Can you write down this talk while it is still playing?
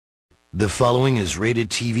The following is rated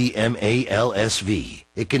TV MALSV.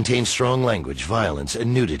 It contains strong language, violence,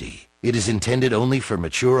 and nudity. It is intended only for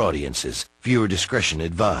mature audiences. Viewer discretion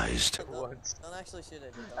advised. Don't actually shoot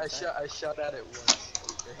it. I shot at it once.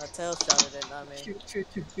 Okay. Tail shot at it, not me. Shoot.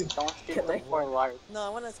 Don't shoot them for life. No, I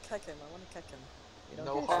want to kick him. You don't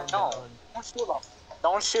No, get don't shoot him.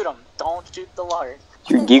 Don't shoot him. Don't shoot the large.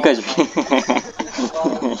 You guys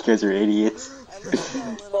are idiots.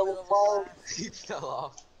 He fell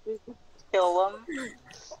off. Kill him.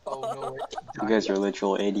 Oh no, You guys are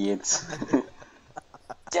literal idiots.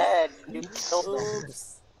 Dead. You killed him.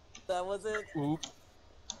 Oops. That was it. Oops.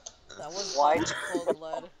 That was Why? cold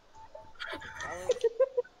blood.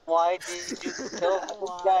 Why did you kill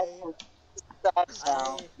him?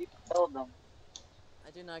 You killed him.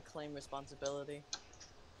 I do not claim responsibility.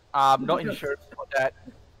 I'm not insured for that.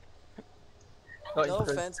 Not No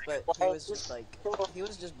insured. offense, but he was just like, he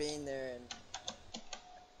was just being there and...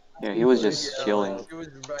 Yeah, he was just chilling. He was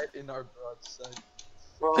right in our broadside.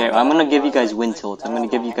 Okay, I'm gonna give you guys wind tilt.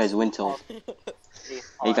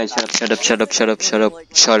 Hey guys, shut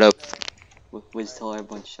up. Wiz, tell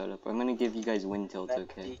everyone shut up. I'm gonna give you guys wind tilt,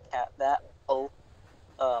 okay? That decal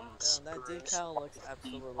looks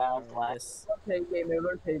absolutely horrendous. Take game,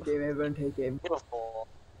 take game. beautiful.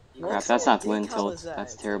 Crap, that's not wind tilt.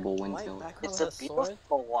 That's terrible wind White tilt. background It's with a sword?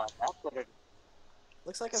 beautiful one. That's what it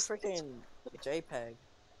Looks like a freaking JPEG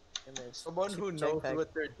image. Someone who Cheap knows JPEG.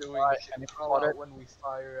 what they're doing Right, should and call out when we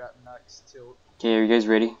fire at max tilt. Okay, are you guys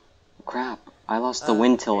ready? Crap, I lost the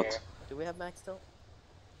wind tilt. Do we have max tilt?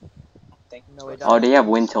 think. No, we don't. Oh, they have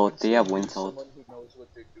wind tilt. They have wind tilt. Someone who knows what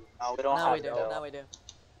they're doing. No, we don't Now have we do. to. Now we do.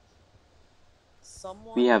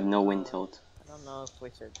 Someone. We have no wind tilt. I don't know if we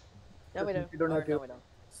should. Yeah, we do. You don't have to. No, we don't.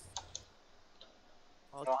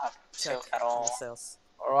 We don't have to Check at all. sales.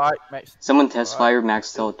 Alright, max. Someone test fire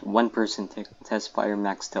max tilt. One person test fire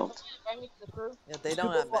max tilt. Yeah, they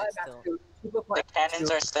don't have max tilt. The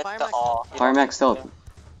cannons are set Fire to max all. Fire max tilt.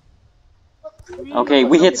 Okay,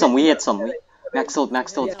 we hit some.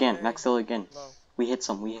 Max tilt again. Low. We hit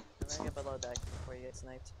some. I'm gonna get below deck before you get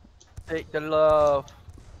sniped. Take the love.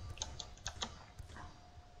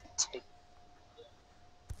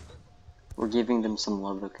 We're giving them some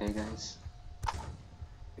love, okay, guys?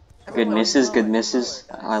 Good misses.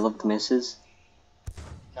 I love the misses.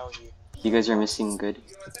 No, You guys are missing good.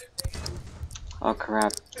 Oh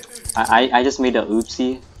crap. I just made a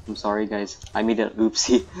oopsie. I'm sorry, guys. I made a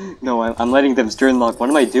oopsie. No, I'm letting them stern lock. What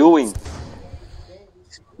am I doing?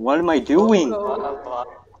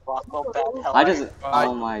 I just...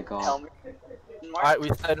 Oh my god. Alright, we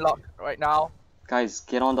stand locked right now. Guys,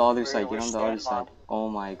 get on the other side. Oh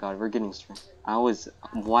my god, we're getting stern.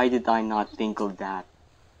 Why did I not think of that?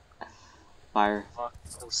 Fire.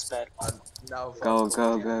 Now Go.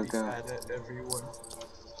 everyone.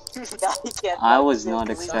 I was not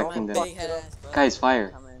expecting that. Big head ass, bro. Guys, fire.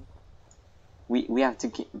 Come in. We have to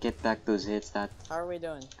get back those hits. How are we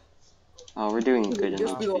doing? Oh, we're doing good in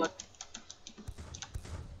Just HP. go on.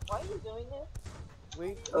 Why are you doing this?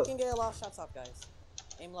 We can get a lot of shots off, guys.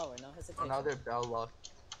 Aim lower, no hesitation. Now they're bell locked.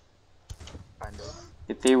 Kind of.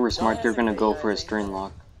 If they were smart, they're gonna go for a stern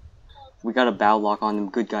lock. We got a bow lock on them.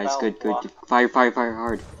 Good guys, good. Fire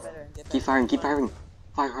hard. Better, get Keep better. firing.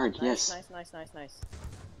 Fire hard, yes. Nice.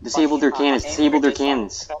 Disable their cannons. Fire. Crap,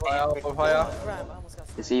 I almost got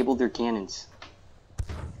sniped. Disable their cannons.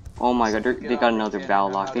 Oh my god, they got another bow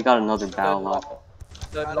lock. Third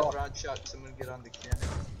Round lock. shot, someone get on the cannon.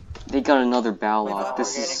 They got another bow lock.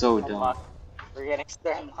 This is so dumb. We're getting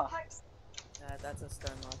stern locks. That's a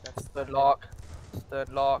stern lock. That's Third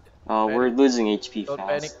lock. Oh, we're losing HP Don't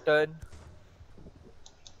panic, fast. turn.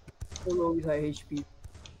 Follow with high HP.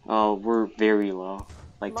 Oh, we're very low.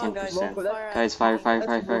 Like Come on, guys. 10%. Fire. Guys, fire.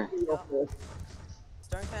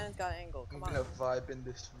 Stern cannon's got angle. I'm Come on. gonna vibe in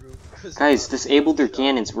this room. Guys, disable their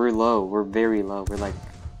cannons. We're low. We're very low. We're like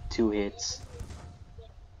 2 hits.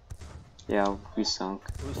 Yeah, we sunk.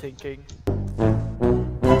 Who's thinking?